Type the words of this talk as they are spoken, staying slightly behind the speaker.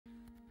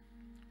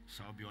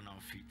Shall be on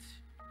our feet.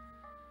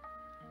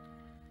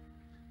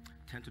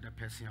 Turn to the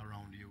person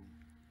around you.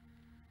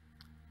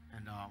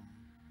 And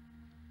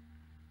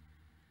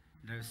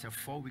there's a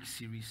 4-week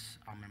series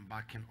I'm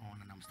embarking on,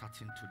 and I'm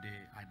starting today.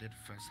 I did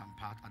some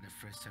part at the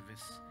first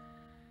service.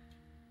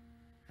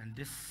 And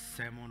this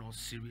sermon or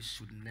series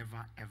should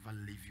never ever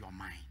leave your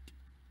mind.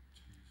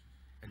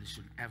 And it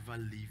should ever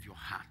leave your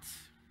heart.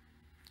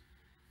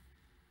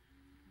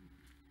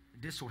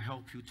 This will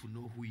help you to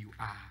know who you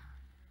are.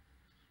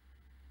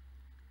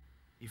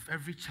 If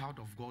every child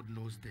of God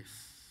knows this,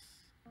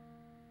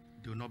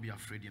 they will not be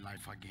afraid in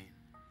life again.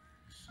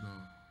 So,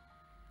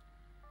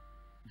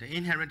 the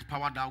inherent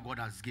power that God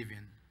has given,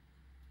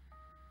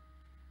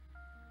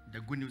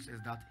 the good news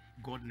is that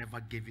God never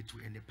gave it to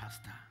any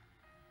pastor.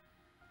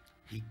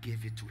 He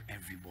gave it to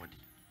everybody.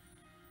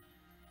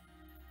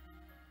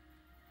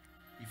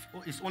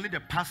 It's only the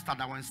pastor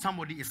that when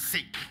somebody is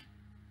sick,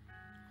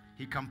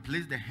 he can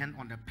place the hand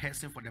on the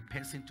person for the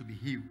person to be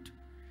healed.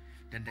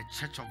 Then the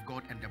church of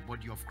God and the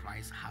body of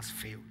Christ has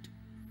failed.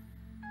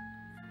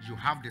 You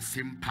have the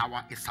same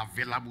power. It's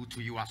available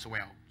to you as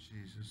well.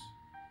 Jesus.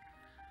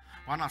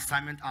 One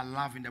assignment I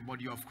love in the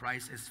body of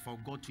Christ is for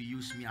God to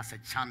use me as a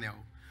channel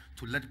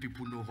to let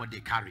people know what they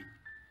carry.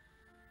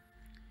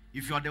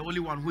 If you are the only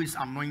one who is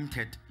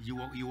anointed, you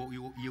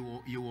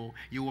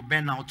will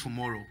burn out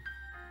tomorrow.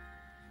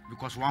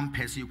 Because one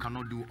person you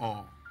cannot do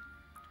all.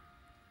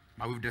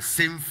 But with the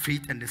same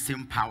faith and the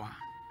same power,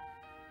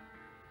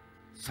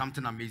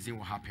 something amazing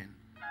will happen.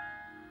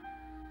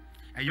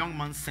 A young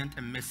man sent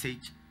a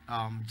message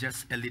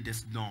just early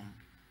this dawn.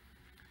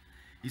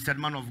 He said,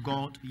 "Man of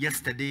God,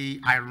 yesterday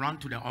I ran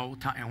to the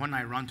altar, and when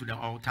I ran to the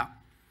altar,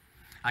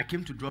 I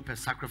came to drop a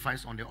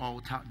sacrifice on the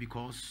altar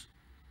because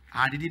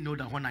I didn't know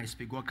that when I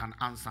speak, God can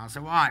answer." I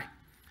said, "Why?"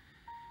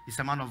 He's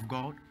a man of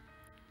God.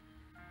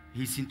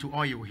 He's into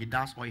oil. He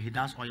does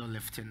oil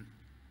lifting.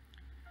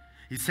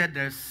 He said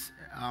there's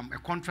a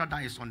contract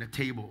that is on the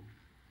table,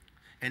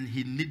 and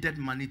he needed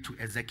money to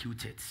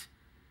execute it.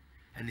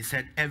 And he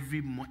said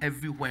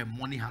everywhere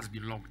money has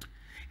been locked.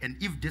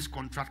 And if this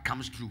contract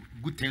comes through,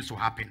 good things will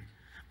happen.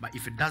 But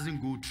if it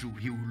doesn't go through,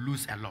 he will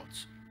lose a lot.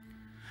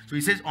 So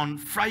he says on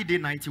Friday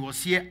night, he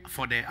was here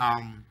for the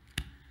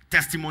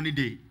testimony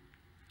day.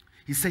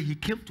 He said he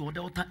came to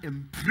the altar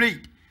and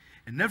prayed.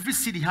 And every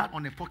seed he had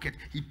on a pocket,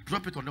 he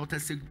dropped it on the altar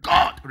and said,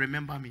 "God,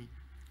 remember me."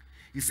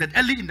 He said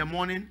early in the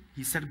morning,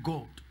 he said,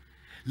 "God,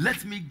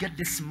 let me get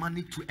this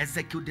money to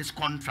execute this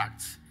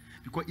contract.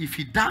 Because if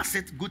he does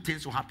it, good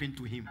things will happen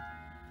to him."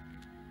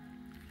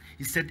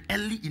 He said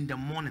early in the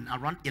morning,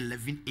 around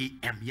 11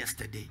 a.m.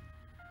 yesterday,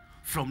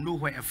 from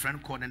nowhere, a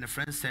friend called, and a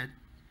friend said,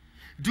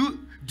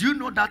 do you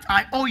know that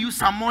I owe you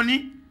some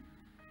money?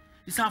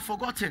 He said, "I've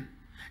forgotten."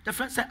 The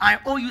friend said, "I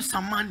owe you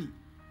some money.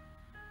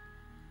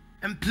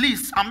 And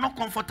please, I'm not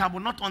comfortable,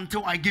 not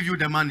until I give you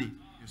the money.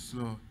 Yes,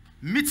 Lord.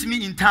 Meet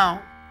me in town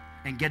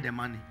and get the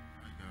money."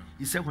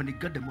 He said when he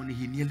got the money,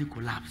 he nearly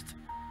collapsed.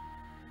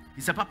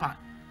 He said, "Papa,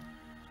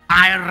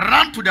 I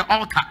ran to the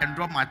altar and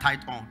dropped my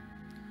tithe on."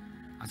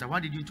 I said,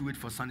 "Why did you wait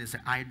for Sunday?" He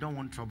said, "I don't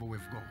want trouble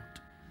with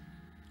God."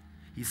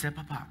 He said,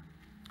 "Papa,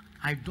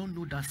 I don't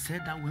know that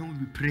said that when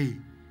we pray,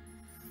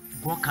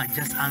 God can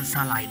just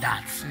answer like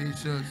that."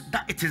 Jesus.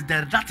 That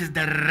is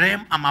the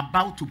realm I'm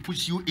about to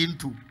push you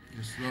into.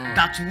 Yes, Lord.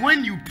 That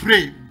when you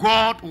pray,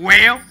 God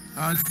will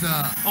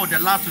answer. Oh, the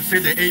last to say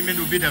the amen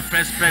will be the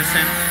first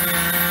person.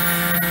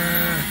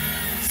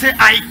 Say,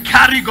 "I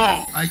carry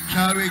God." I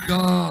carry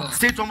God.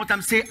 Say it one more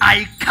time. Say,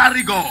 "I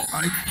carry God."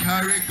 I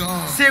carry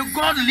God. Say,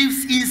 "God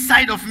lives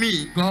inside of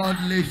me." God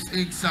lives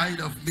inside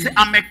of me. Say,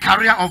 "I'm a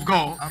carrier of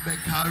God." I'm a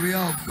carrier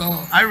of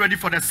God. Are you ready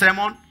for the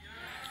sermon?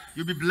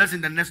 You'll be blessed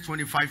in the next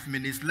 25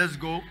 minutes. Let's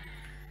go.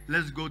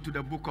 Let's go to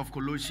the book of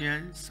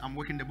Colossians. I'm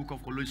working the book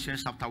of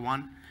Colossians chapter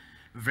 1,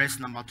 verse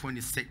number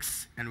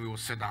 26, and we will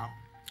sit down.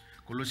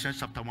 Colossians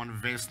chapter 1,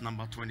 verse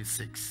number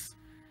 26.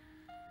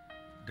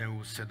 Then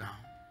we'll sit down.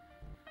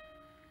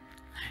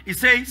 It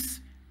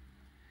says,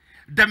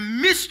 "The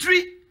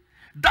mystery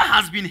that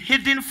has been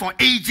hidden for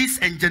ages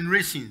and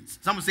generations."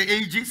 Someone say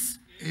ages.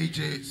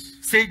 Ages.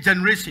 Say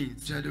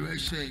generations.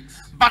 Generations.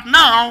 "But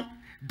now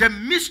the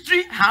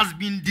mystery has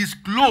been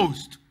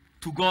disclosed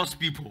to God's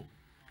people."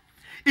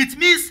 It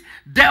means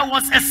there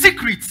was a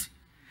secret,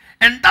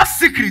 and that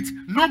secret,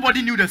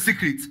 nobody knew the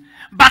secret.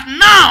 But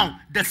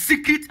now the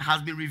secret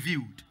has been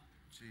revealed.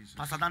 Jesus.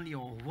 Pastor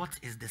Daniel, what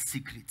is the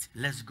secret?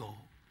 Let's go.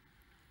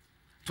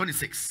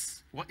 26.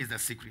 What is the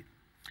secret?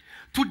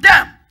 "To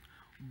them,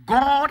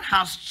 God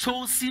has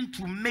chosen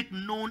to make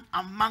known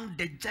among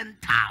the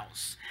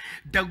Gentiles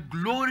the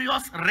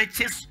glorious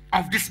riches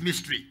of this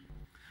mystery."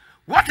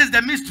 What is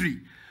the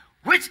mystery?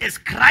 "Which is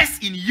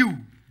Christ in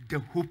you, the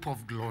hope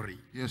of glory."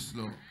 Yes,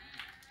 Lord.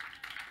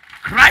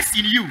 Christ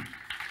in you,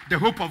 the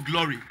hope of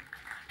glory.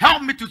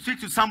 Help me to speak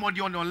to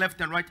somebody on your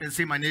left and right and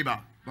say, "My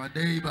neighbor." My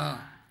neighbor.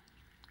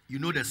 You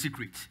know the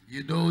secret.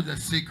 You know the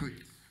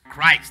secret.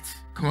 Christ.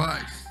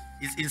 Christ.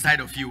 Is inside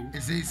of you.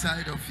 Is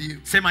inside of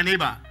you. Say, "My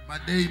neighbor." My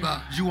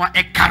neighbor. You are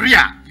a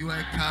carrier. You are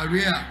a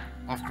carrier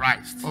of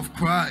Christ. Of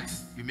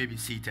Christ. You may be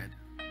seated.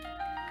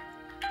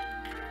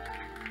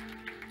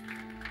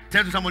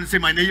 Tell to someone, say,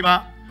 my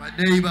neighbor,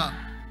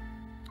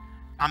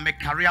 I'm a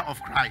carrier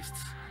of Christ.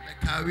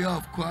 A carrier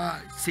of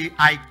Christ. Say,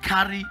 I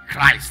carry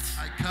Christ.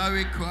 I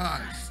carry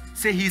Christ.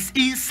 Say, he's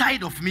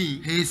inside of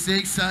me. He's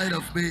inside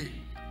of me.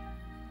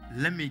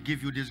 Let me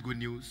give you this good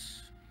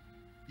news.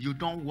 You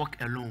don't walk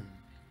alone.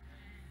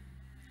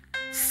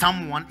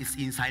 Someone is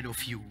inside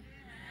of you.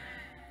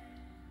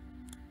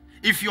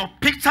 If your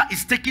picture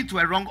is taken to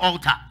a wrong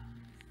altar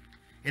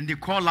and they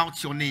call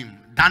out your name,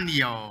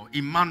 Daniel,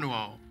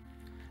 Emmanuel,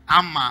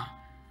 Amma,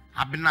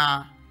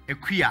 Abna,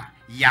 Equia,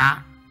 Ya,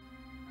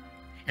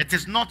 it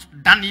is not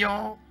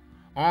Daniel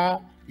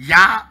or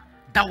Ya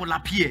that will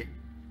appear.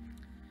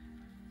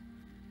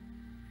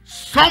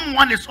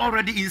 Someone is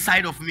already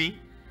inside of me,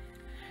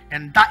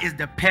 and that is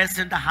the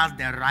person that has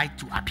the right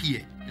to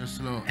appear. Yes,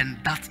 Lord. And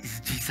that is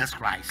Jesus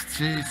Christ.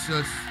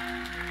 Jesus.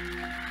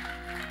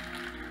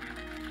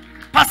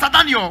 Pastor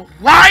Daniel,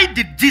 why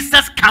did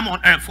Jesus come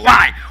on earth?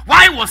 Why?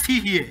 Why was he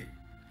here?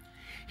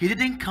 He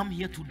didn't come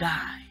here to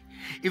die.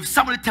 If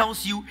somebody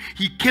tells you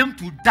he came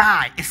to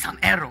die, it's an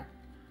error.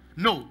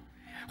 No.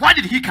 Why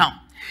did he come?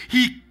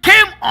 He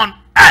came on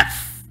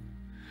earth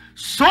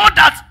so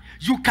that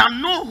you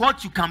can know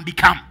what you can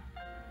become.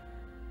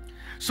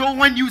 So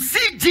when you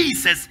see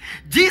Jesus,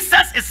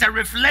 Jesus is a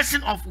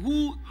reflection of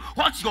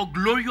what your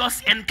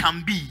glorious end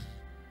can be.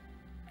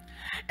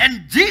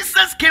 And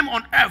Jesus came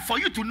on earth for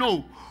you to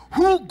know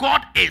who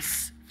God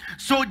is.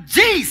 So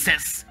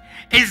Jesus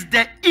is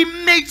the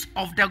image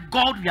of the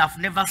God we have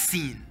never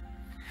seen.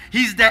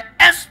 He's the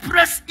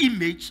express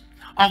image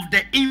of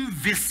the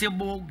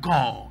invisible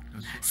God.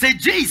 Say,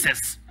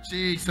 Jesus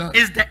is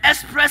the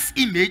express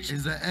image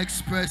of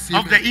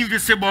the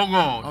invisible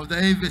God. Of the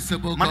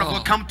invisible Man God. of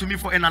God, come to me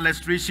for an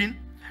illustration.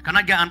 Can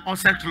I get an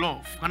usher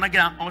cloth? Can I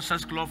get an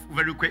usher's cloth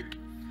very quick?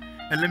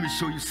 And let me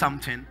show you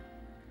something.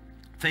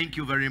 Thank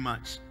you very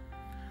much.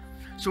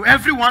 So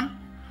everyone,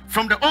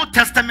 from the Old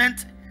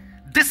Testament,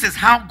 this is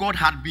how God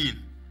had been.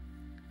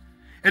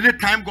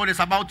 Anytime God is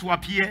about to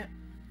appear,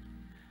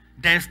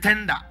 there is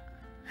thunder.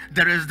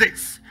 There is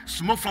this.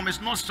 Smoke from his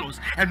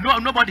nostrils. And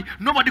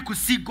nobody could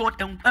see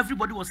God, and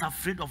everybody was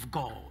afraid of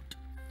God.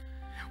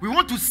 We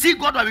want to see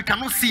God, but we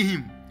cannot see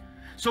him.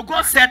 So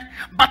God said,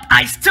 but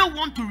I still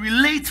want to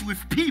relate with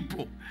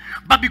people.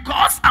 But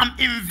because I'm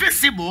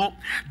invisible,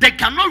 they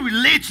cannot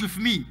relate with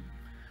me.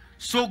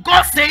 So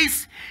God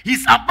says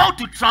he's about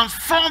to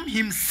transform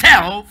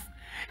himself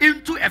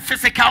into a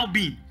physical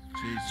being.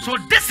 Jesus. So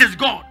this is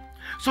God.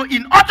 So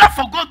in order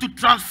for God to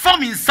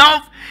transform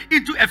himself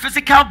into a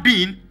physical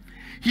being,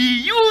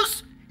 he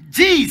used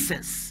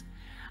Jesus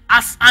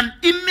as an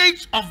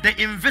image of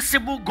the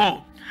invisible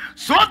God.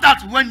 So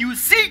that when you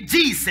see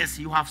Jesus,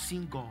 you have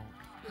seen God.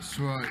 That's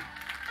right.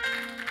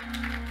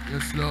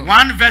 Yes, Lord.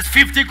 1 verse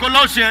 50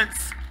 Colossians.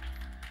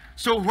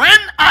 So when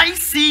I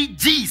see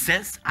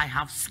Jesus, I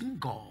have seen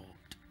God.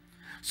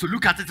 So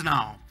look at it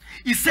now.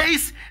 It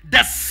says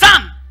the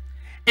Son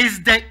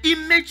is the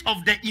image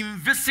of the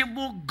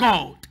invisible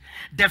God,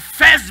 the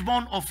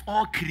firstborn of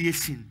all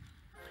creation.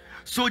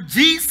 So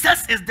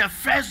Jesus is the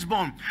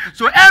firstborn.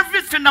 So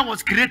everything that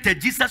was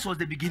created, Jesus was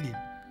the beginning.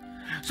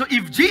 So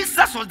if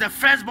Jesus was the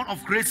firstborn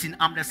of creation,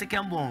 I'm the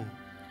secondborn.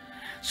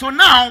 So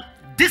now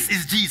this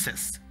is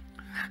Jesus.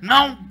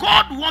 Now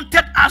God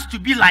wanted us to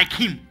be like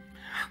him,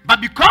 but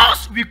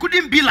because we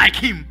couldn't be like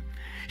him,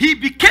 he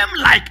became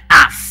like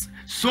us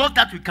so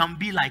that we can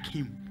be like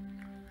him.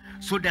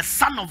 So the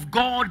Son of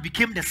God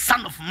became the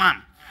Son of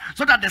Man,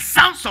 so that the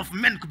sons of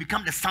men could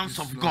become the sons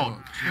of God.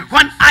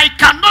 When I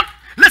cannot,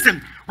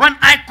 listen, when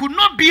I could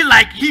not be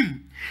like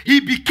him, he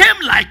became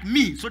like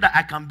me so that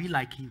I can be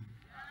like him.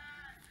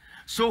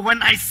 So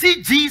when I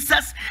see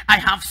Jesus, I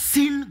have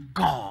seen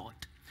God.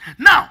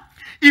 Now,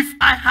 if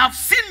I have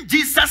seen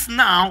Jesus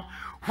now,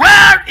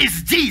 where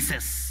is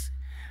Jesus?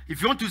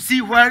 If you want to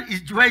see where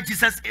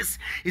Jesus is,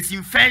 it's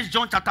in 1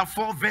 John chapter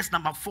 4, verse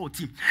number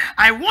 14.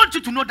 I want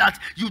you to know that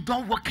you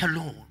don't walk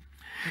alone.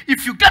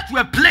 If you get to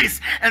a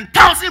place and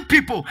 1,000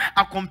 people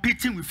are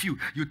competing with you,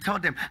 you tell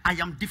them, I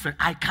am different.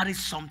 I carry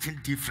something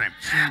different.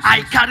 Jesus.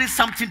 I carry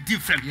something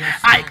different. Yes,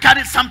 I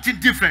carry something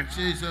different.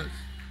 Jesus.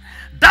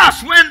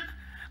 That's when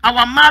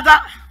our mother,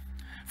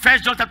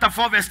 1 John chapter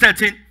 4, verse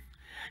 13,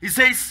 it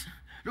says,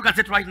 look at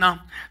it right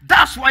now.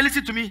 That's why,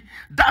 listen to me.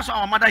 That's why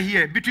our mother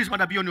here, Beatrice's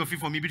mother, be on your feet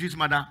for me, Beatrice's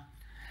mother.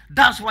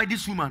 That's why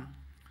this woman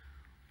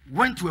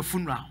went to a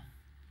funeral,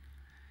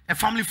 a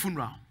family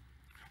funeral.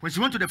 When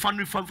she went to the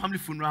family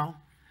funeral,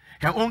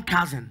 her own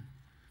cousin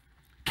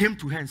came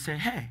to her and said,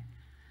 hey,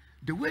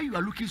 the way you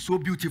are looking so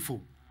beautiful,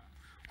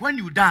 when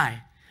you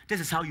die, this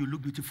is how you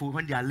look beautiful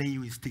when they are laying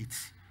you in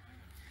states.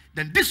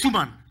 Then this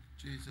woman,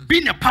 Jesus,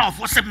 being a power of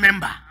worship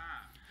member,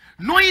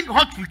 knowing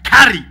what we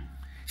carry,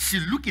 she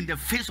looked in the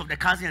face of the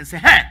cousin and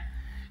said, hey,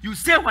 you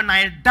say when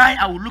I die,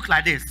 I will look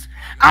like this.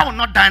 I will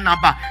not die now,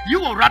 but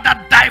you will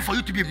rather die for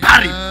you to be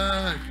buried.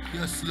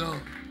 Yes, Lord.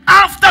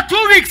 After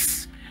 2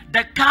 weeks,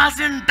 the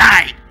cousin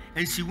died,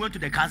 and she went to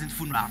the cousin's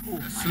funeral. Oh,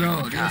 yes,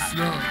 Lord. Yes,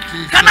 Lord.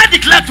 Jesus. Can I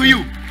declare to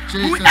you,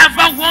 Jesus,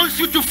 whoever wants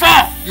you to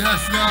fall,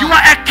 yes, Lord, you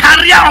are a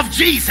carrier carrier of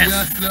Jesus.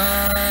 Yes,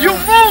 Lord. You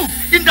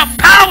move in the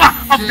power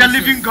of the Jesus.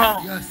 living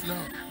God. Yes,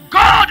 Lord.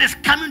 God is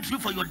coming through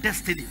for your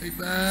destiny.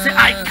 Amen. Say,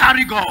 I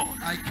carry God.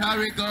 I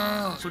carry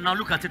God. So now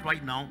look at it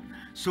right now.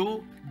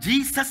 So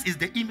Jesus is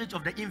the image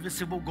of the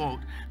invisible God.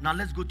 Now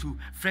let's go to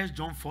 1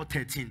 John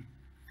 4:13.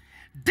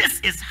 This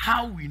is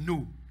how we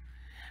know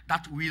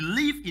that we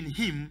live in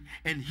him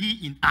and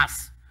he in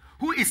us.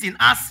 Who is in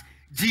us?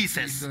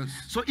 Jesus.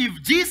 So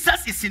if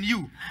Jesus is in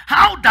you,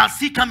 how does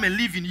he come and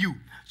live in you?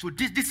 So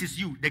this is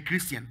you, the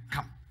Christian.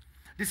 Come.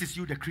 This is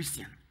you, the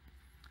Christian.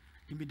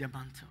 Give me the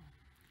mantle.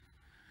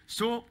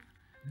 So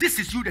this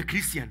is you, the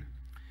Christian.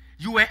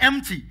 You were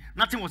empty.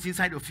 Nothing was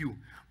inside of you.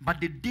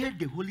 But the day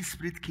the Holy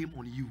Spirit came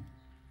on you,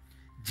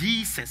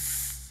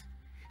 Jesus,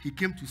 he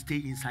came to stay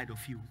inside of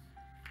you.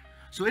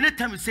 So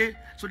anytime you say,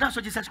 so that's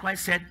what Jesus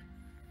Christ said,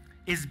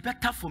 it's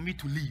better for me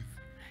to leave.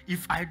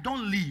 If I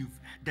don't leave,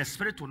 the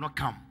Spirit will not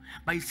come.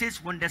 But he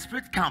says, when the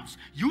Spirit comes,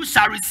 you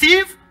shall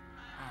receive.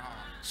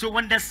 So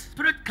when the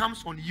Spirit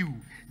comes on you,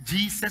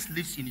 Jesus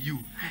lives in you.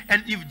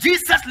 And if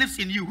Jesus lives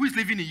in you, who is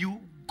living in you?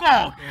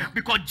 God.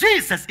 Because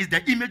Jesus is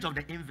the image of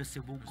the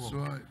invisible God. That's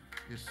right.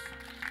 Yes.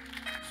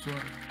 That's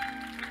right.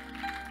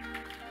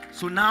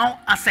 So now,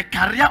 as a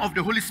carrier of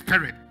the Holy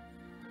Spirit,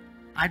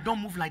 I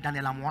don't move like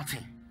Daniel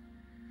AMOATENG.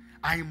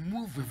 I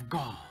move with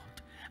God.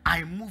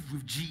 I move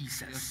with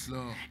Jesus. Yes,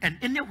 Lord. And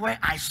anywhere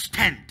I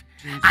stand,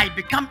 Jesus. I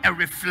become a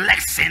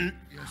reflection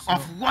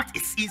of Lord. what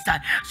is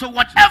inside. So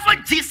whatever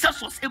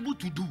Jesus was able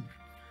to do.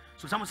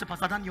 So someone said,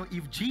 Pastor Daniel,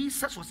 if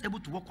Jesus was able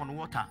to walk on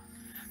water,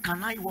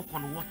 can I walk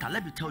on water?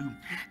 Let me tell you,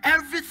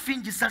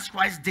 everything Jesus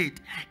Christ did,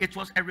 it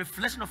was a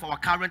reflection of our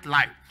current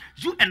life.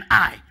 You and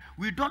I,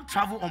 we don't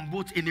travel on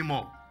boats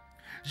anymore.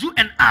 You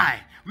and I,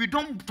 we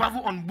don't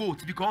travel on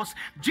boats because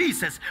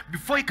Jesus,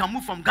 before he can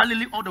move from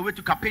Galilee all the way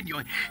to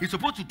Capernaum, he's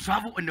supposed to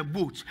travel on a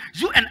boat.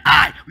 You and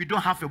I, we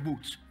don't have a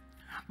boat.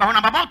 But when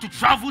I'm about to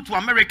travel to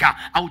America,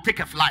 I will take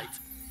a flight.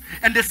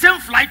 And the same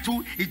flight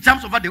too, it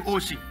jumps over the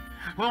ocean.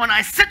 But when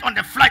I sit on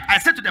the flight, I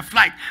say to the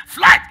flight,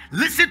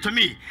 listen to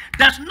me.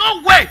 There's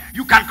no way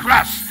you can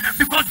crash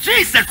because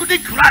Jesus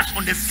couldn't crash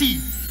on the sea.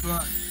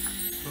 Right.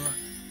 Right.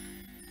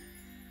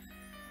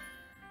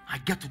 I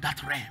get to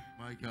that realm.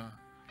 My God.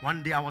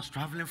 One day I was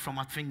traveling from,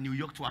 I think, New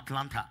York to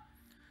Atlanta.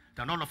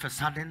 Then all of a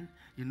sudden,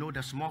 you know,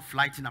 the small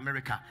flights in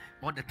America,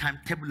 all the time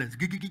turbulence.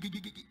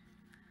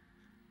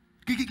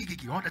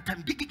 All the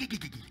time.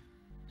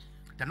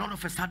 Then all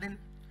of a sudden,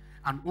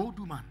 an old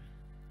woman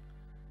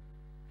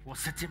was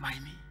sitting by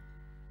me,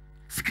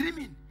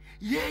 screaming,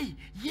 yay,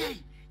 yay,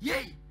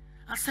 yay.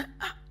 I said,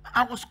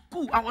 I was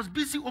cool. I was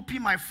busy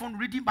opening my phone,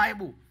 reading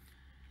Bible.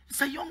 He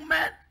said, young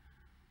man,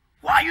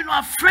 why are you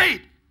not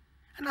afraid?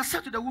 And I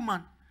said to the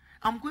woman,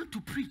 I'm going to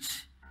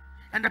preach.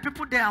 And the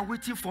people there are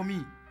waiting for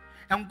me.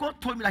 And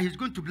God told me that he's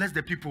going to bless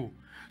the people.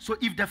 So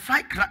if the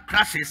flight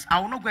crashes, I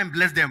will not go and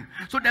bless them.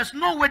 So there's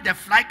no way the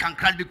flight can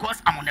crash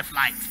because I'm on a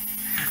flight.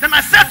 Then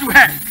I said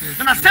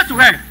to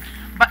her,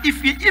 but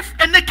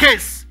if any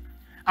case,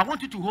 I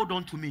want you to hold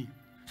on to me.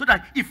 So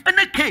that if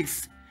any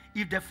case,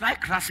 if the flight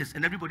crashes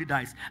and everybody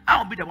dies,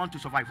 I'll be the one to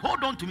survive.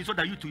 Hold on to me so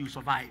that you too will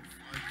survive.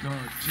 My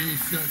God,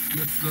 Jesus,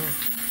 yes, Lord.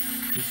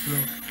 Yes,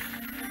 Lord.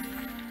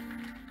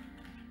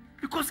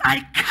 Because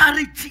I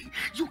carry,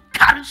 you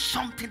carry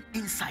something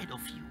inside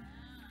of you.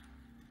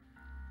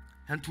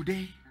 And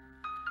today,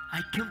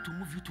 I came to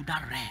move you to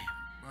that realm.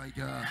 My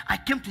God. I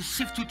came to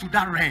shift you to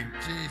that realm.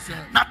 Jesus.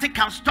 Nothing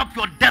can stop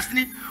your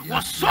destiny Yes,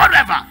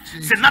 whatsoever.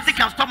 Jesus. Say, nothing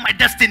can stop my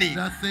destiny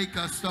Nothing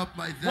can stop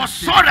my destiny.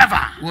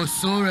 whatsoever.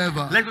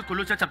 Whatsoever. Let's go to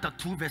Colossians chapter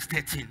 2 verse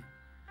 13.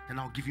 Then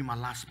I'll give you my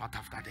last part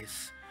after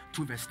this.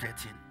 2 verse 13.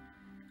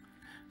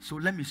 So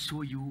let me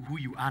show you who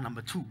you are,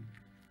 number 2.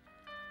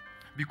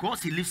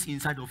 Because he lives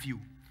inside of you.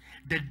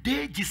 The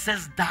day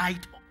Jesus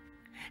died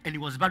and he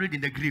was buried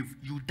in the grave,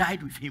 you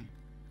died with him.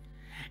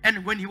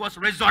 And when he was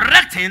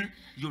resurrecting,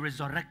 you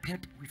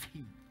resurrected with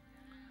him.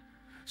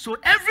 So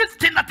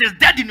everything that is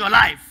dead in your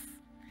life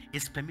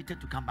is permitted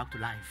to come back to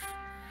life.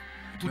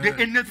 Today,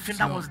 anything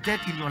that was dead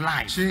in your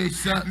life,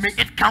 Jesus. may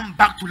it come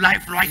back to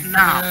life right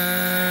now.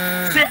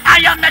 Say,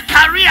 I am the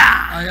carrier.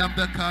 I am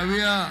the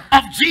carrier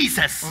of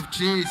Jesus. of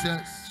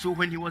Jesus. So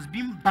when he was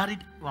being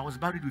buried, I was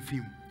buried with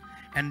him.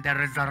 And the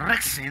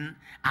resurrection,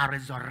 I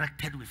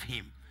resurrected with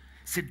him.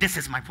 Say, this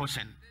is my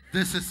portion.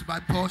 This is my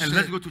portion. And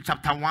let's go to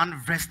chapter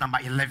 1, verse number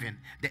 11,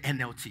 the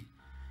NLT,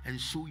 and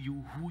show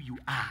you who you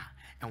are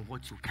and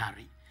what you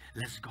carry.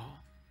 Let's go.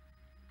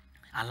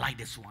 I like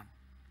this one.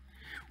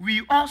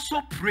 We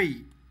also pray.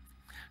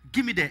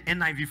 Give me the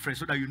NIV phrase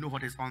so that you know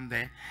what is on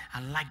there.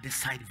 I like this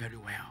side very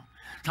well.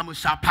 Someone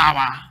shout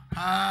power.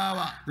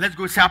 Power. Let's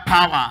go shout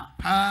power.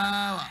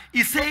 Power.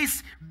 It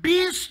says,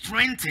 be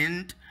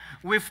strengthened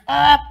with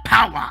all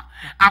power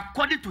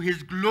according to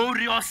his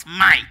glorious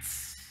might.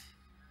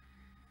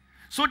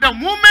 So the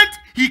moment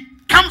he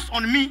comes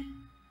on me,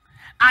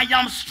 I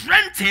am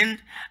strengthened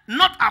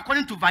not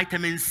according to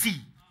vitamin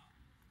C.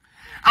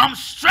 I'm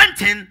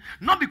strengthened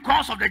not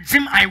because of the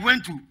gym I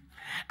went to.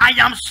 I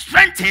am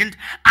strengthened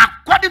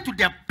according to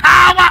the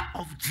power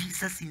of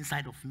Jesus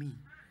inside of me.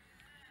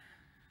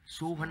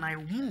 So when I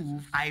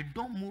move, I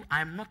don't move.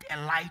 I'm not a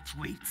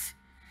lightweight.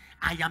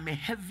 I am a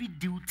heavy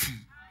duty.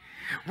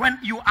 When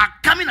you are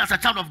coming as a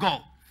child of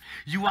God,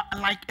 you are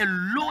like a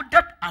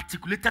loaded,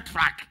 articulated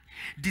truck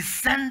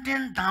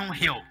descending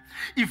downhill.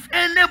 If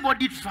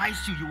anybody tries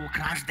you, you will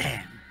crash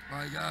them.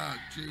 My God,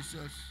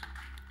 Jesus.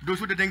 Those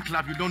who didn't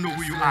clap, you don't know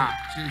who you are.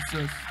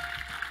 Jesus.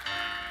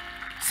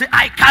 Say,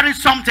 I carry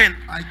something.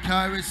 I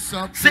carry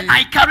something. Say,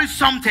 I carry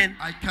something.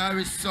 I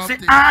carry something.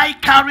 Say, I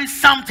carry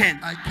something.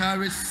 I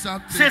carry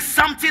something. Say,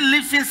 something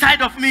lives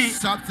inside of me.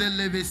 Something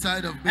lives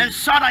inside of me. And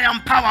shout, I am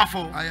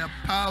powerful. I am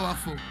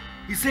powerful.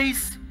 He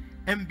says,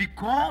 and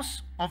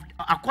because of,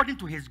 according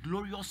to his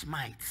glorious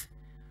might.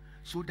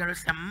 So there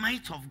is a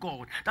might of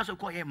God. That's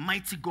what we call a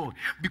mighty God.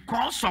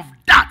 Because of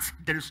that,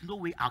 there is no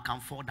way I can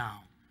fall down.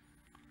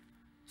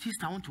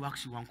 Sister, I want to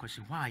ask you one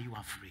question. Why are you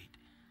afraid?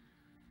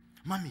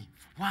 Mommy,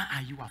 why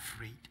are you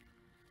afraid?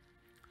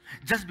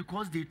 Just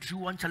because they threw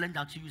one challenge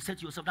at you, you said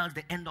to yourself, that's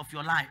the end of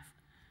your life.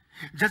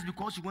 Just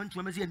because you went to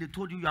embassy and they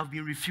told you you have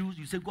been refused,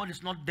 you say God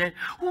is not there.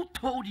 Who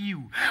told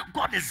you?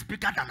 God is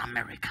bigger than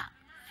America.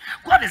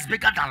 God is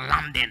bigger than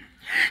London.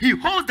 He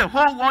holds the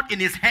whole world in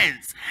his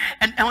hands.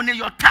 And when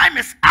your time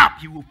is up,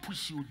 he will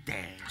push you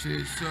there.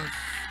 Jesus.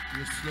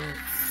 Yes, Lord.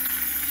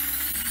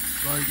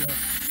 My God.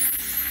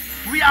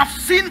 We have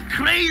seen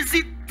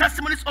crazy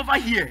testimonies over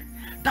here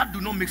that do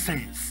not make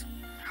sense.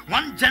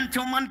 One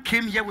gentleman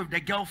came here with the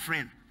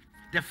girlfriend,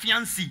 the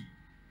fiancé.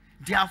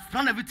 They have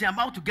planned everything,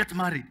 about to get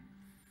married.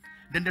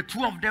 Then the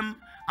two of them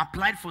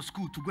applied for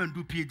school to go and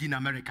do PhD in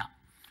America.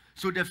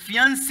 So the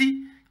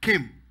fiancé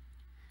came.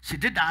 She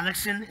did the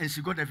election and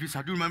she got the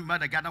visa. Do you remember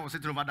the guy that was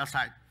sitting over that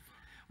side?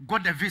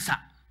 Got the visa.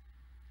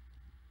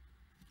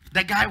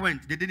 The guy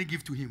went. They didn't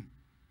give to him.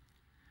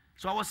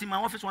 So I was in my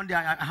office one day.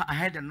 I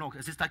heard a knock.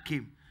 A sister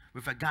came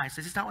with a guy. I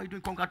said, sister, how are you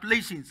doing?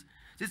 Congratulations.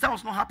 Sister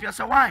was not happy. I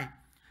said, why?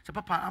 I said,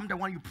 Papa, I'm the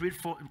one you prayed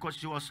for because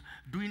she was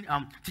doing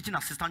teaching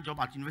assistant job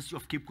at University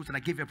of Cape Coast, and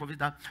I gave her a prophecy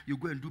that you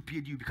go and do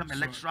PhD, you become a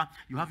lecturer,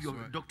 you have your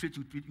doctorate,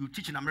 you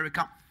teach in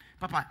America.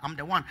 Papa, I'm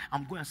the one.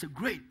 I'm going. I said,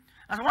 great.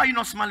 I said, why are you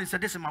not smiling? He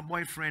said, this is my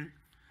boyfriend.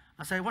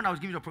 I said, when I was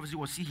giving the prophecy,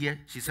 was he here?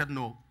 She said,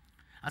 no.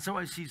 I said,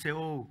 what is he? She said,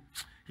 oh,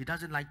 he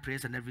doesn't like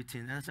prayers and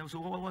everything. And I said, so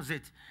what was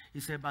it? He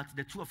said, but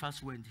the two of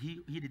us went.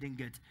 He didn't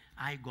get.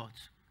 I got.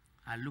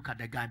 I look at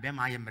the guy. That's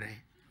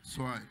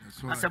right.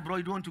 That's right. I said, bro,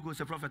 you don't want to go? He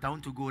said, prophet, I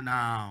want to go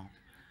now.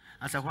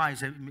 I said, why? He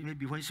said,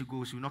 maybe when she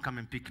goes, she will not come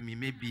and pick me.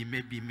 Maybe.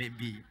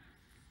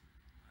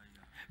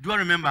 Do I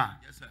remember?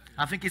 Yes, sir.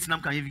 I think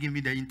Islam can even give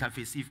me the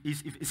interface.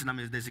 If Islam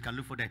is there, she can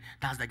look for that.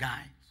 That's the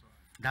guy.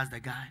 That's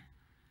the guy.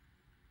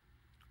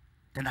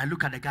 Then I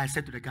look at the guy. I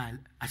said to the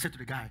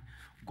guy,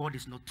 God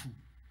is not two.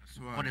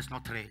 Right. God is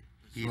not three.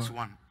 He is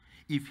one.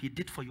 If he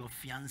did for your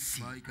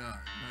fiancé, my God.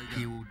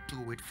 he will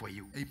do it for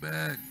you.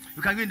 Amen.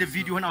 You can go in the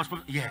video when I was so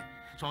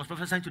I was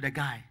prophesying to the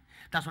guy.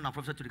 That's when I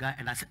prophesied to the guy,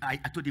 and I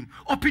told him,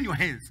 open your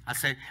hands. I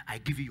said, I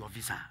give you your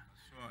visa.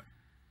 That's right.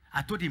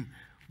 I told him,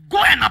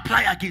 go and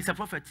apply again. He said,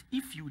 prophet,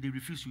 if they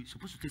refuse you, it's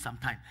supposed to take some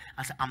time.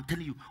 I said, I'm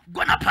telling you,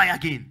 go and apply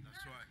again.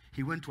 That's right.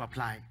 He went to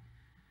apply.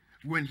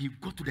 When he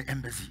got to the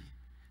embassy,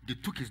 they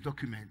took his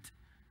document.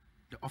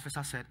 The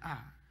officer said,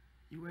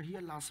 you were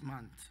here last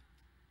month.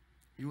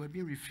 You were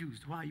being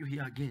refused. Why are you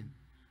here again?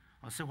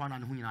 I said, one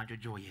and who in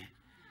Ajojo here.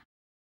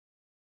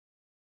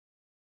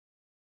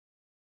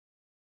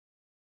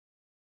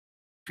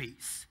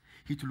 Face.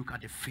 He to look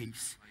at the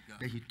face.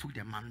 Then he took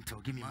the mantle.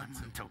 Give me my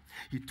mantle.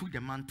 He took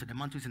the mantle. The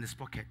mantle is in his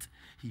pocket.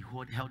 He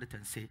held it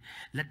and said,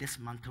 let this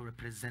mantle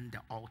represent the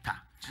altar.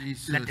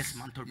 Jesus. Let this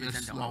mantle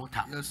represent the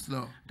altar. Yes,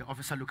 Lord. The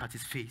officer looked at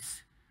his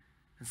face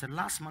and said,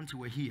 last month you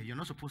were here. You're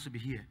not supposed to be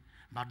here.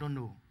 But I don't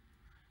know.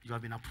 You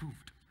have been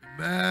approved.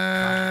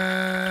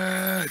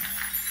 Amen.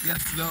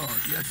 Yes, Lord.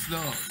 Yes,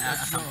 Lord.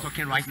 As I'm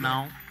talking right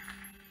now,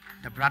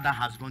 the brother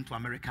has gone to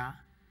America.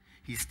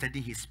 He's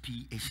studying his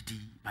PhD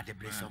by the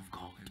grace of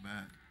God.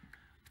 Amen.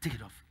 Take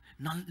it off.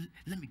 Now,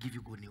 let me give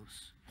you good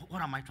news.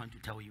 What am I trying to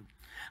tell you?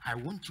 I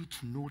want you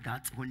to know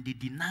that when they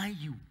deny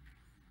you,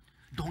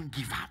 don't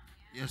give up.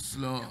 Yes,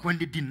 Lord. When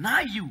they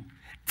deny you,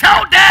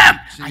 tell them,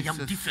 Jesus. I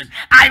am different.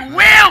 I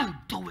will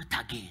do it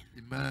again.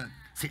 Amen.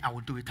 Say, I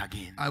will do it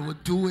again. I will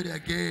do it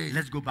again.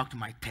 Let's go back to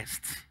my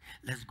text.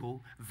 Let's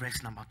go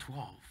verse number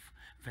 12.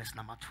 Verse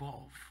number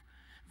 12.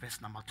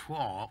 Verse number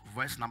 12.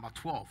 Verse number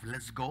 12.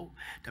 Let's go.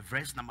 The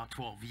verse number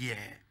 12. Yeah.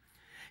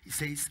 It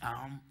says,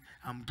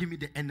 give me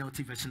the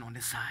NLT version on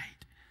the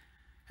side.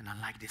 And I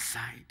like this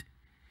side.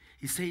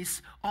 It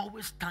says,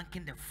 always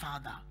thanking the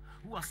Father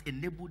who has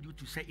enabled you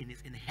to say in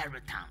his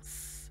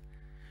inheritance.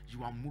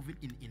 You are moving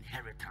in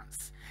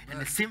inheritance.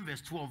 And the same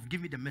verse 12,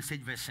 give me the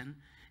Message version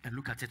and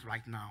look at it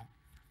right now.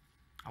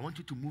 I want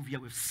you to move here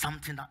with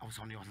something that was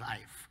on your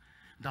life.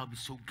 That will be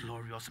so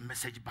glorious.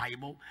 Message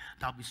Bible.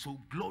 That will be so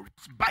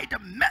glorious by the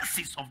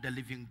mercies of the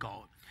living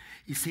God.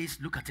 It says,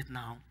 look at it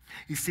now.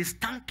 It says,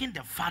 thanking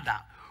the Father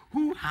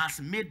who has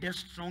made us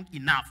strong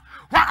enough.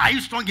 Why are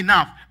you strong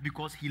enough?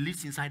 Because he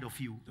lives inside of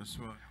you. That's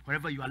right.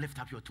 Wherever you are, lift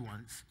up your two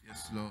hands.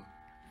 Yes, Lord.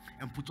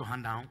 And put your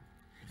hand down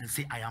And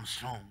say, I am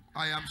strong.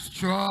 I am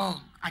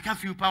strong. I can't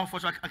feel powerful,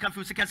 so I can't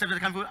feel second service. I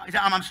can't feel. I say,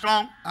 I'm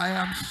strong. I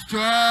am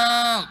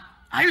strong.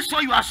 Are you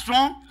sure you are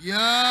strong?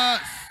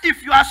 Yes.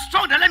 If you are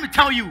strong, then let me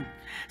tell you,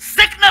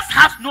 sickness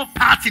has no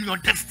part in your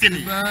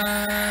destiny.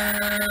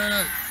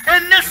 Amen.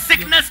 Any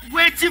sickness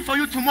waiting for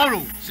you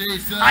tomorrow,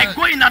 Jesus. I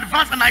go in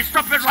advance and I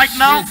stop it right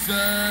now. Jesus.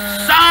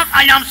 Shout,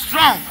 I am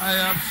strong. I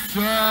am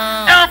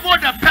strong.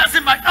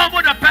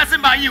 Elbow the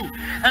person by you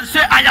and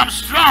say, I am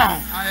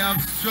strong. I am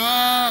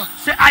strong.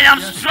 Say, I am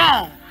Yes.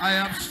 strong. I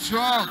am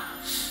strong.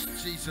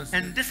 Jesus.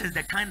 And this is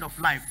the kind of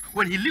life,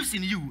 when he lives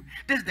in you,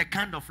 this is the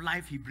kind of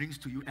life he brings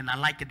to you, and I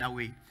like it that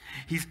way.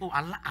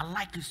 I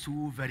like it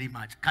so very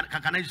much.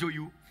 Can I show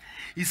you?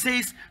 He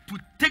says to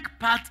take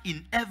part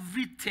in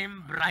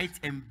everything bright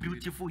and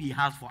beautiful he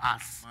has for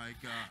us. My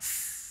God.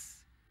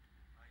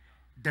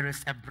 There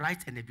is a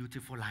bright and a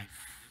beautiful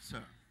life.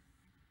 Sir.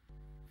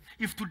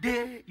 If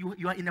today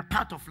you are in a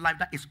part of life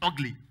that is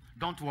ugly,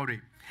 don't worry.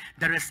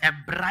 There is a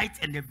bright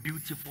and a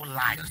beautiful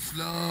life. Yes,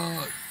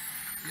 Lord.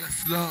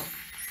 Yes, Lord.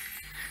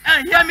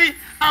 And hear me,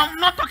 I'm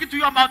not talking to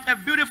you about a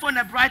beautiful and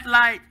a bright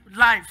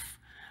life.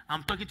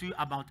 I'm talking to you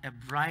about a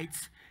bright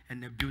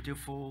and a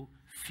beautiful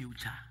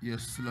future.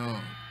 Yes,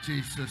 Lord.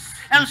 Jesus.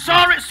 And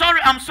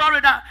I'm sorry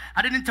that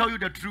I didn't tell you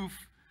the truth.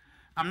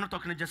 I'm not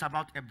talking just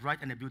about a bright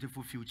and a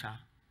beautiful future.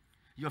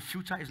 Your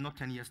future is not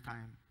 10 years'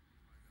 time.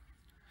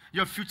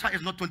 Your future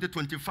is not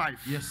 2025.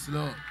 Yes,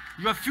 Lord.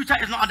 Your future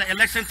is not at the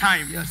election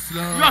time. Yes,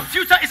 Lord. Your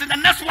future is in the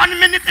next 1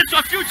 minute into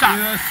your future.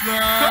 Yes,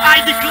 Lord. So I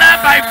declare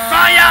by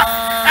fire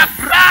a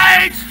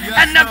bright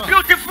and a Lord.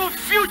 beautiful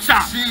future.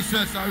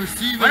 Jesus, I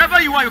receive it. Wherever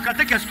you are, you can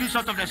take a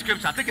screenshot of the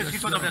scripture. Take a Yes,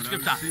 screenshot of the Lord, I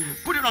scripture. receive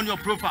it. Put it on your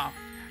profile.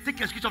 Take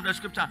a screenshot of the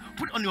scripture.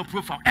 Put it on your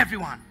profile.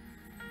 Everyone.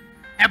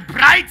 A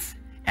bright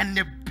and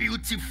a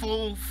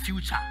beautiful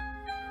future.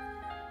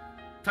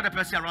 Tell the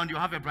person around you,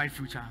 have a bright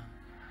future.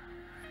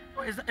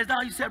 Oh, is that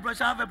how you say,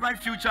 brother? I have a bright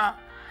future.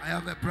 I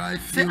have a bright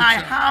future. Say, I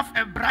have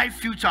a bright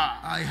future.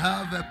 I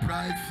have a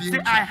bright future.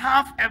 Say, I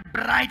have a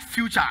bright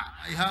future.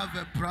 I have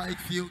a bright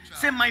future.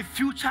 Say, my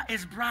future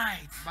is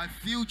bright. My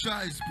future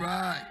is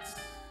bright.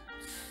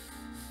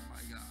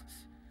 My God.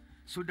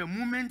 So the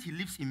moment he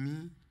lives in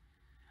me,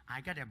 I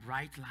get a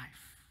bright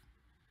life.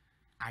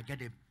 I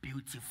get a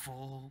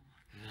beautiful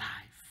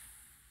life.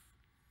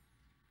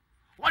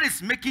 What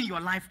is making your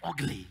life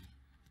ugly?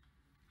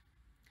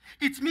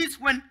 It means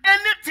when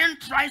anything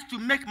tries to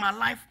make my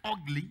life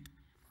ugly,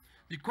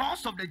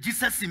 because of the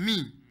Jesus in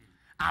me,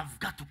 I've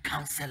got to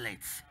cancel it.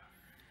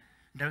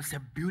 There is a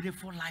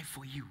beautiful life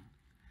for you.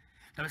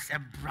 There is a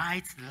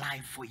bright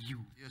life for you.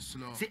 Yes,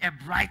 Lord. Say a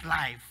bright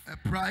life.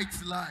 A bright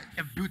life.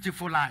 A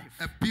beautiful life.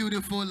 A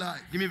beautiful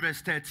life. Give me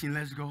verse 13.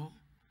 Let's go.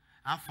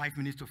 I have 5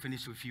 minutes to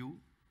finish with you.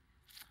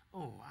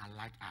 Oh, I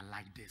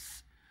like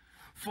this.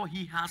 For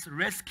he has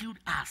rescued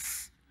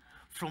us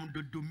from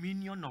the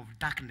dominion of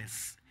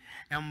darkness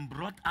and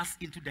brought us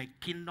into the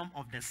kingdom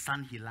of the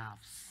Son he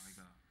loves. My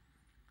God.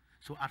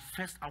 So at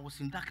first I was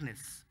in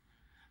darkness,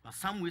 but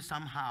some way,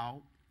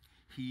 somehow,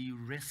 he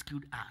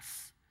rescued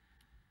us.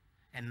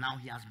 And now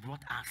he has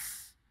brought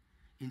us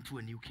into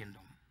a new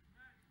kingdom.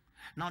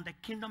 Now the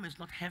kingdom is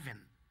not heaven.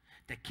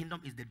 The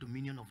kingdom is the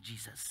dominion of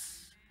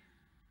Jesus.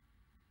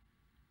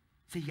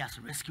 Say, he has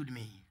rescued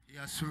me. He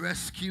has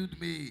rescued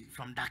me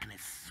From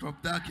darkness. from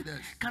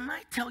darkness. Can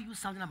I tell you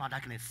something about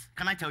darkness?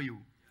 Can I tell you?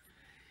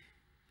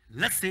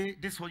 Let's say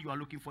this is what you are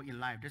looking for in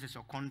life. This is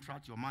your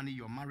contract, your money,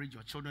 your marriage,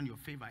 your children, your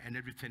favor, and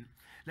everything.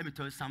 Let me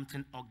tell you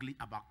something ugly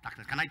about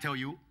darkness. Can I tell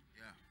you?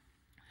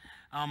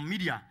 Yeah.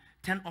 Media,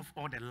 turn off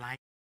all the lights.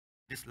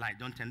 This light,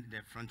 don't turn the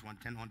front one,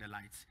 turn on the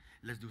lights.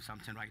 Let's do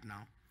something right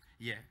now.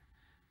 Yeah.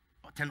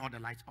 Turn all the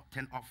lights,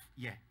 turn off.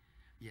 Yeah.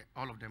 Yeah,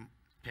 all of them,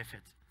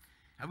 perfect.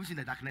 Have you seen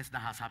the darkness that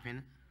has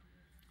happened?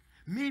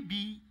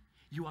 Maybe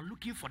you are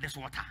looking for this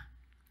water.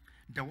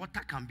 The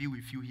water can be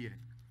with you here.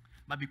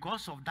 But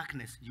because of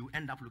darkness, you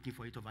end up looking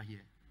for it over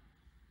here.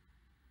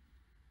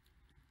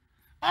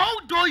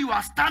 Although you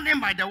are standing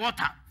by the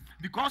water,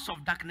 because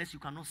of darkness, you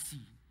cannot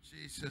see.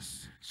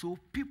 Jesus. So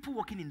people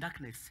walking in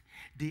darkness,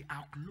 they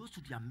are close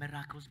to their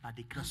miracles, but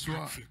they can't That's touch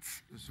right.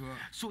 it. That's right.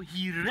 So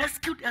he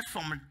rescued us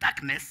from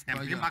darkness and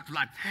My bring God. back to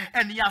life.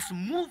 And he has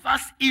moved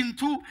us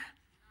into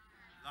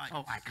Light.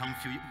 Oh, I can't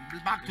feel you.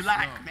 Back to Yes,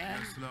 life, Lord. man.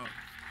 Yes, Lord.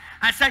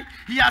 I said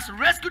he has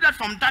rescued us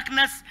from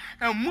darkness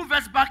and moved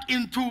us back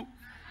into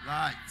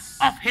Lights.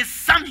 of his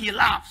son he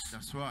loves.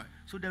 That's right.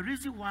 So the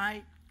reason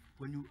why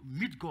when you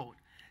meet God,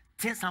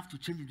 things have to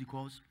change is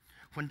because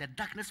when the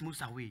darkness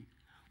moves away,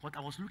 what I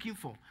was looking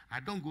for, I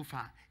don't go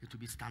far, it will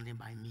be standing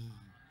by me.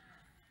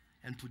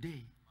 And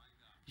today,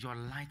 your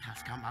light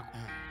has come back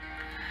on.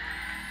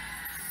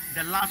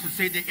 The last will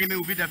say the amen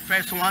will be the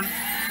first one.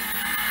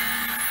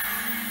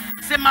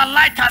 Say, my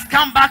light has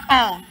come back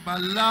on. My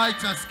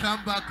light has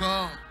come back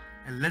on.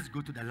 And let's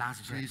go to the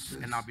last verse. Jesus.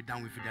 And I'll be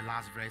done with you. The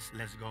last verse.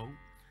 Let's go.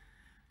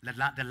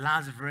 The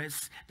last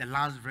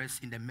verse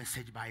in the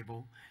Message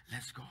Bible.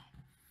 Let's go.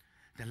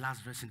 The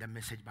last verse in the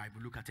Message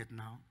Bible. Look at it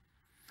now.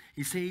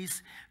 It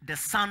says, the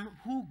Son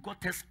who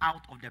got us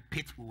out of the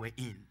pit we were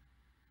in.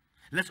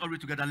 Let's all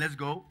read together. Let's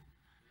go.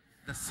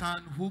 The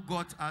Son who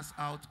got us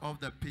out of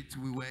the pit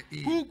we were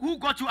in. Who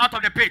got you out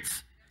of the pit?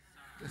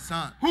 The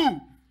Son.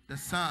 Who? The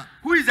Son.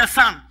 Who is the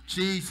Son?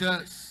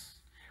 Jesus.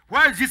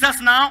 Where is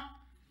Jesus now?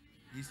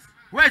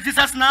 Where is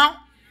Jesus now?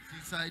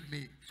 He's inside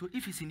me. So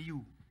if he's in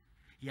you,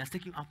 he has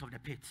taken you out of the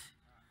pit.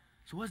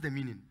 So what's the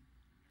meaning?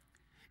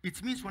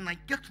 It means when I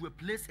get to a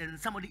place and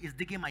somebody is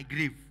digging my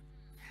grave,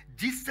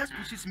 Jesus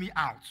pushes me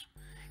out.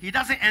 He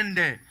doesn't end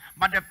there.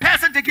 But the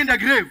person taking the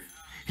grave,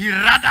 he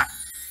rather.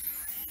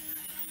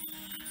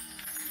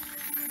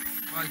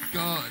 My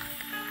God.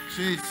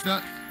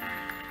 Jesus.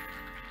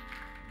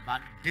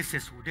 But this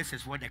is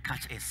what the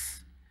catch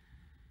is.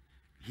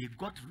 He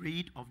got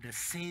rid of the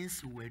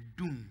sins we were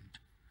doomed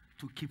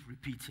to keep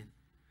repeating.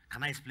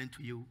 Can I explain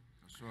to you?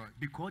 That's right.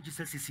 Because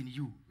Jesus is in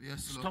you,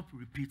 yes, stop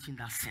repeating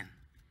that sin.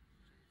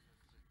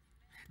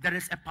 There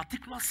is a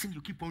particular sin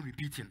you keep on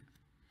repeating.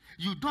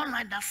 You don't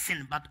like that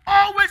sin, but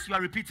always you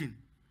are repeating.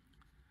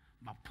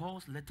 But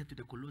Paul's letter to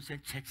the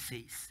Colossian church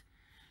says,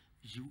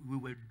 we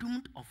were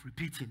doomed of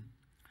repeating,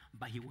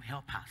 but he will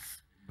help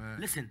us. But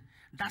listen,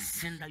 that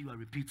sin that you are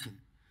repeating,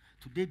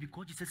 today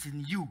because Jesus is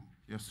in you,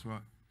 yes,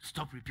 right.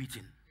 Stop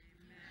repeating.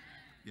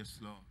 Yes,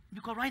 Lord.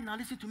 Because right now,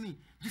 listen to me,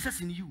 Jesus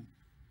is in you,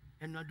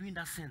 and you are doing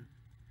that sin.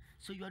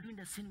 So you are doing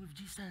the sin with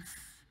Jesus.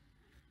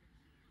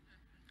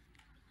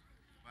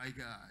 My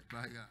God,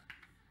 my God.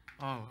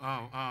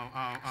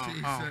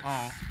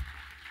 Oh.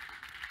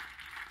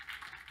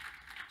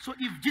 So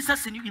if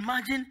Jesus in you,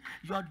 imagine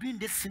you are doing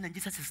this sin and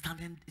Jesus is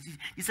standing,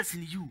 Jesus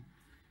in you.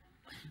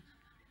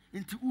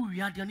 Into who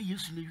we are,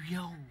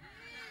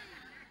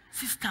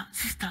 sister.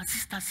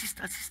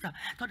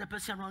 Tell the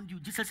person around you,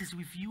 Jesus is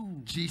with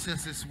you.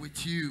 Jesus is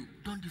with you.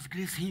 Don't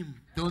disgrace him.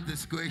 Don't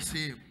disgrace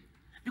him.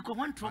 Because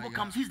when trouble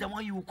comes, he's the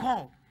one you will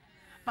call.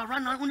 But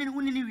right now,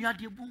 we are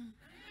the boom.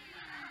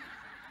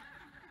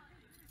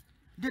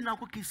 Then I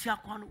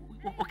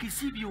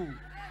see you.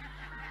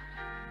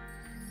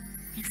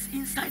 He's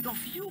inside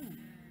of you.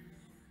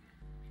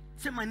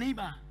 Say, my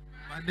neighbor.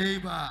 My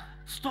neighbor.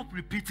 Stop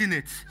repeating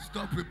it.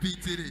 Stop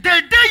repeating it.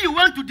 The day you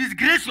want to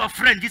disgrace your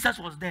friend, Jesus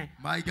was there.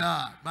 My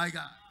God, my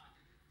God.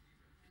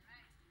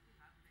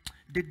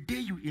 The day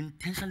you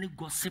intentionally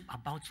gossip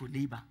about your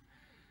neighbor,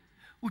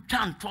 but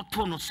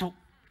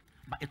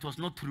it was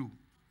not true,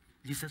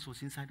 Jesus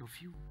was inside of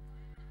you.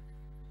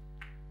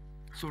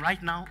 So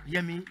right now,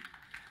 hear me.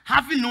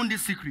 Having known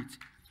this secret,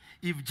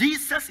 if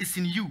Jesus is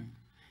in you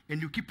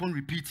and you keep on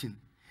repeating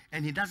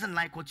and he doesn't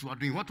like what you are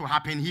doing, what will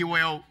happen? He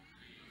will.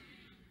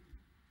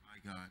 My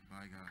God,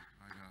 my God,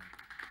 my God.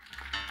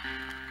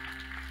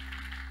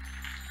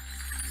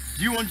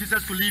 Do you want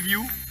Jesus to leave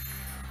you?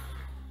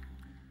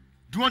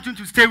 Do you want him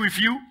to stay with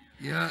you?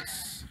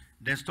 Yes.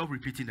 Then stop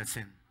repeating the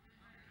sin.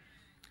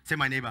 Say,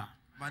 my neighbor.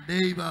 My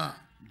neighbor.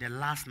 The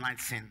last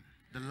night sin.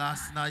 The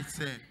last night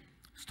sin.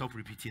 Stop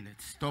repeating it.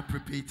 Stop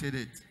repeating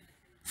it.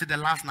 Say the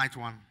last night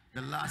one. The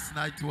last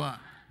night one.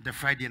 The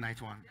Friday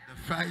night one. The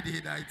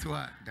Friday night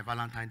one. The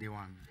Valentine Day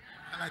one.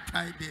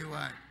 Valentine Day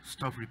one.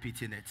 Stop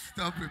repeating it.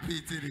 Stop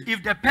repeating it.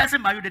 If the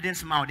person by you didn't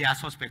smile, they are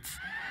suspects.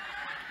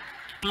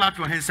 Clap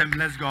your hands and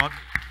bless God.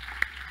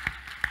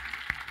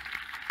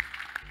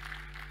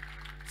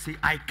 Say,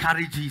 I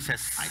carry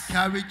Jesus. I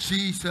carry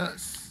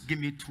Jesus. Give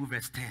me 2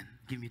 verse 10.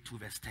 Give me 2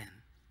 verse 10.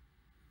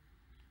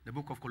 The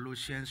book of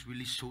Colossians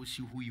really shows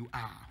you who you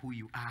are. Who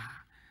you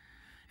are.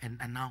 And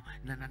now,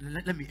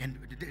 let me end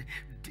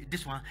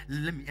this one.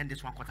 Let me end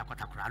this one.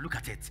 Look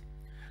at it.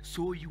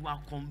 So you are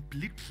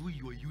complete through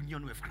your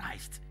union with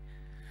Christ.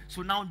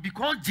 So now,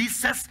 because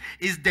Jesus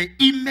is the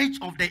image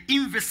of the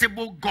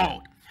invisible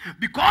God,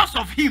 because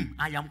of him,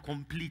 I am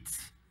complete.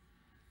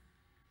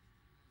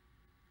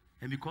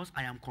 And because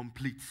I am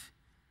complete,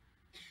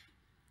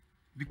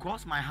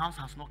 because my house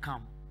has not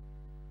come,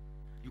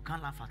 you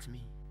can't laugh at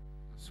me.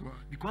 That's right.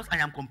 Because I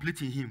am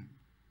complete in him,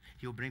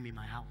 he will bring me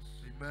my house.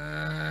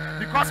 Amen.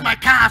 Because my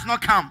car has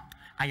not come,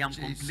 I am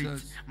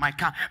complete. My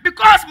car.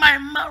 Because my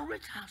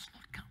marriage has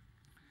not come.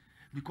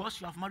 Because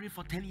you have married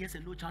for 10 years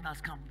and no child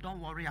has come,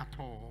 don't worry at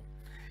all.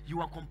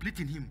 You are complete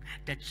in him.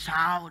 The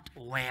child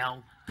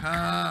will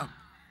come.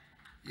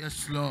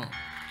 Yes, Lord.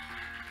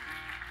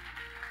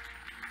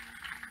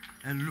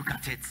 And look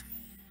at it.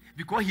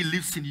 Because he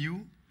lives in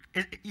you,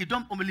 you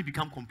don't only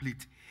become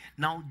complete.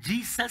 Now,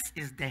 Jesus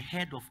is the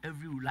head of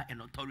every ruler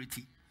and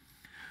authority.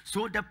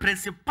 So the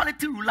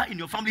principality ruler in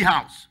your family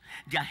house,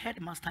 their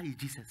headmaster is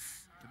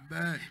Jesus.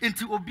 Amen.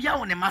 Into Obia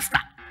on a master.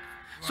 Right.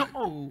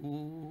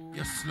 So,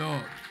 yes,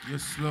 Lord.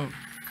 Yes, Lord.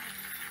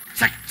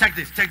 Check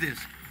this.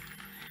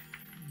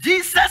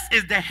 Jesus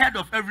is the head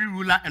of every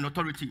ruler and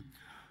authority.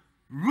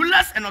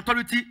 Rulers and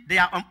authority, they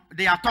are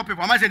top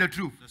people. Am I saying the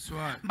truth? That's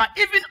right. But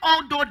even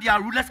although they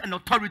are rulers and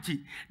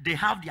authority, they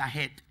have their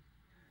head.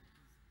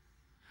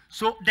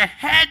 So the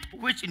head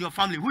which in your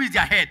family, who is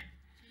their head?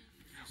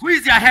 Who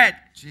is their head?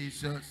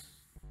 Jesus.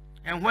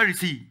 And where is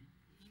he?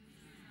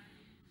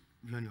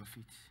 Be on your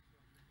feet.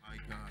 My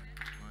God.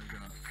 My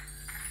God.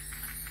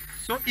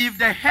 So if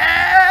the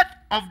head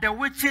of the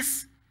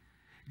witches,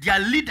 their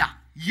leader,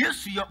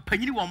 yes, you are,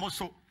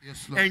 yes,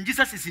 Lord. and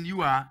Jesus is in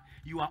you are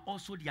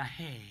also their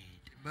head.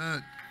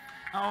 Amen.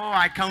 Oh,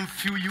 I can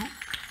feel you.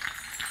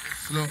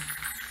 Yes, Lord.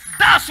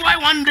 That's why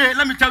one day,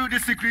 let me tell you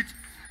this secret.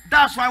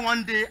 That's why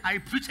one day I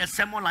preach a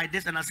sermon like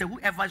this and I say,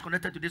 whoever is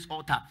connected to this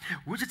altar,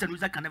 witches and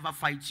wizards can never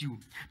fight you.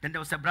 Then there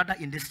was a brother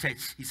in this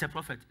church. He said,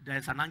 Prophet, there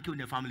is an uncle in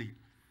the family.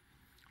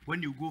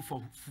 When you go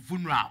for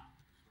funeral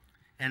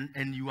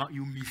and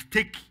you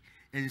mistake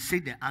and say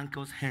the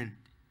uncle's hand,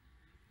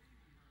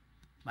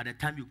 by the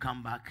time you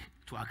come back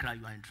to Accra,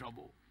 you are in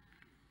trouble.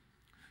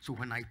 So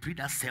when I preached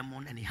that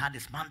sermon and he had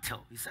his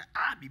mantle, he said,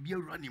 Bibi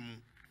Ranimu.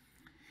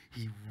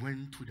 He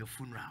went to the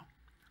funeral.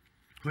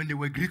 When they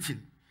were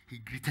greeting, he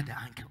greeted the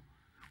uncle.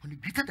 When he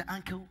greeted the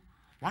uncle,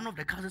 one of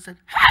the cousins said,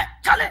 hey,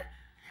 Charlie,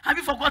 have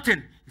you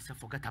forgotten? He said,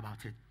 forget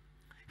about it.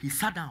 He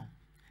sat down.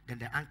 Then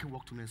the uncle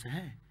walked to me and said,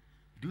 hey,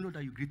 do you know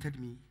that you greeted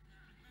me?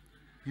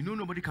 You know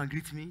nobody can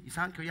greet me? He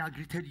said, uncle, yeah, I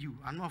greeted you.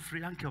 I'm not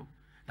afraid, uncle.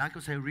 The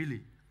uncle said,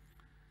 really?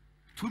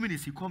 2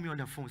 minutes, he called me on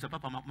the phone. He said,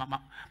 Papa,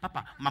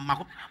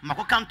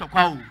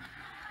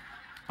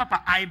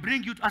 Papa, I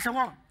bring you to, I said,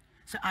 what?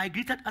 He said, I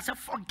greeted, I said,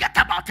 forget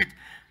about it.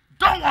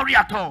 Don't worry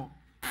at all.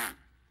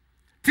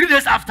 3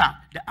 days after,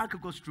 the uncle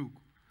got stroke.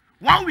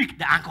 1 week,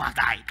 the uncle has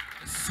died.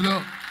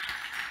 Slow.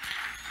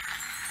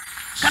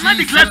 Can I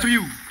declare to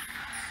you?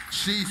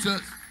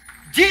 Jesus.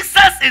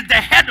 Jesus is the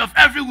head of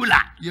every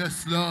ruler.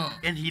 Yes, Lord.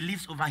 And he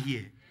lives over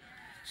here.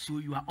 So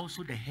you are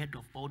also the head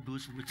of all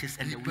those witches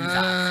and the wizards.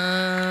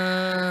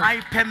 Amen.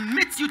 I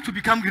permit you to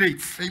become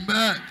great.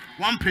 Amen.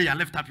 One prayer,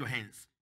 lift up your hands.